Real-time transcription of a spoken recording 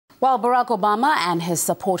While Barack Obama and his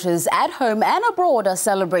supporters at home and abroad are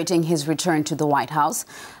celebrating his return to the White House,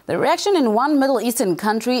 the reaction in one Middle Eastern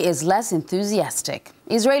country is less enthusiastic.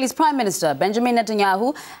 Israel's Prime Minister Benjamin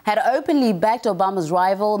Netanyahu had openly backed Obama's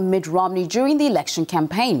rival Mitt Romney during the election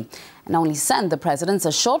campaign and only sent the president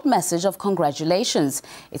a short message of congratulations.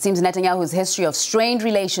 It seems Netanyahu's history of strained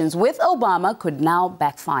relations with Obama could now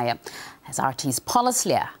backfire, as RT's Paula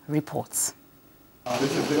Slayer reports.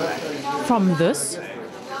 From this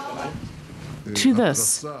to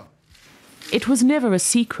this. It was never a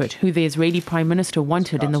secret who the Israeli Prime Minister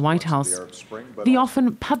wanted in the White House. The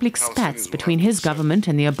often public spats between his government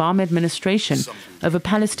and the Obama administration over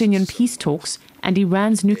Palestinian peace talks and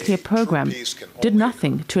Iran's nuclear program did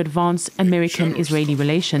nothing to advance American-Israeli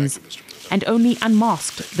relations and only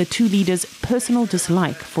unmasked the two leaders' personal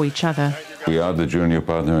dislike for each other. We are the junior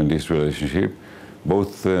partner in this relationship.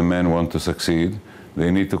 Both men want to succeed.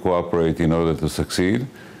 They need to cooperate in order to succeed.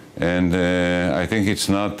 And I think it's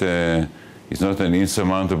not an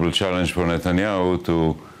insurmountable challenge for Netanyahu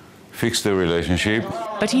to fix the relationship.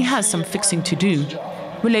 But he has some fixing to do.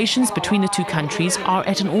 Relations between the two countries are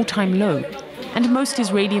at an all-time low, and most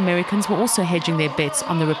Israeli Americans were also hedging their bets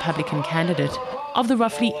on the Republican candidate. Of the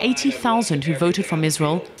roughly 80,000 who voted from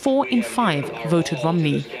Israel, 4 in 5 voted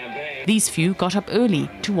Romney. These few got up early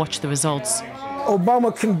to watch the results.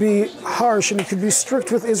 Obama can be harsh and he can be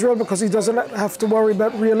strict with Israel because he doesn't have to worry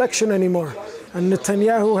about re-election anymore. And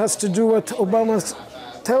Netanyahu has to do what Obama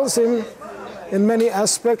tells him in many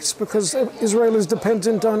aspects because Israel is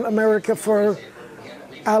dependent on America for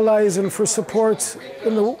allies and for support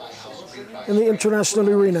in the international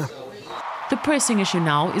arena. The pressing issue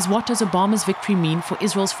now is, what does Obama's victory mean for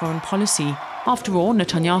Israel's foreign policy? After all,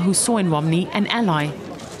 Netanyahu saw in Romney an ally,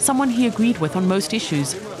 someone he agreed with on most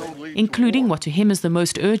issues, including what to him is the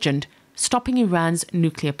most urgent, stopping Iran's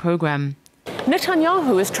nuclear program.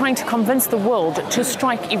 Netanyahu is trying to convince the world to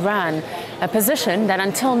strike Iran, a position that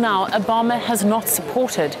until now Obama has not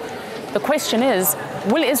supported. The question is,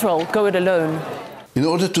 will Israel go it alone? In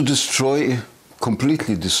order to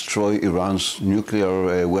completely destroy Iran's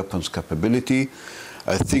nuclear weapons capability,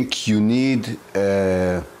 I think you need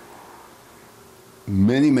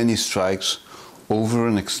many strikes over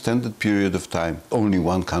an extended period of time. Only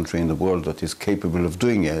one country in the world that is capable of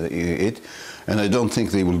doing it, and I don't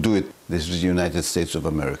think they will do it. This is the United States of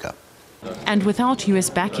America. And without US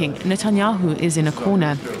backing, Netanyahu is in a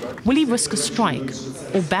corner. Will he risk a strike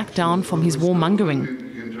or back down from his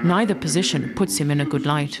warmongering? Neither position puts him in a good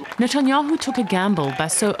light. Netanyahu took a gamble by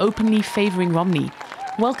so openly favoring Romney,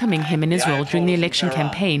 welcoming him in Israel during the election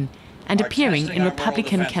campaign, and appearing in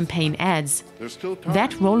Republican campaign ads.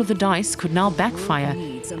 That roll of the dice could now backfire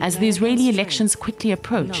as the Israeli elections quickly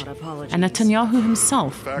approach, and Netanyahu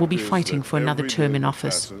himself will be fighting for another term in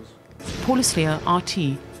office. Paula Slayer,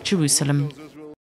 RT, Jerusalem.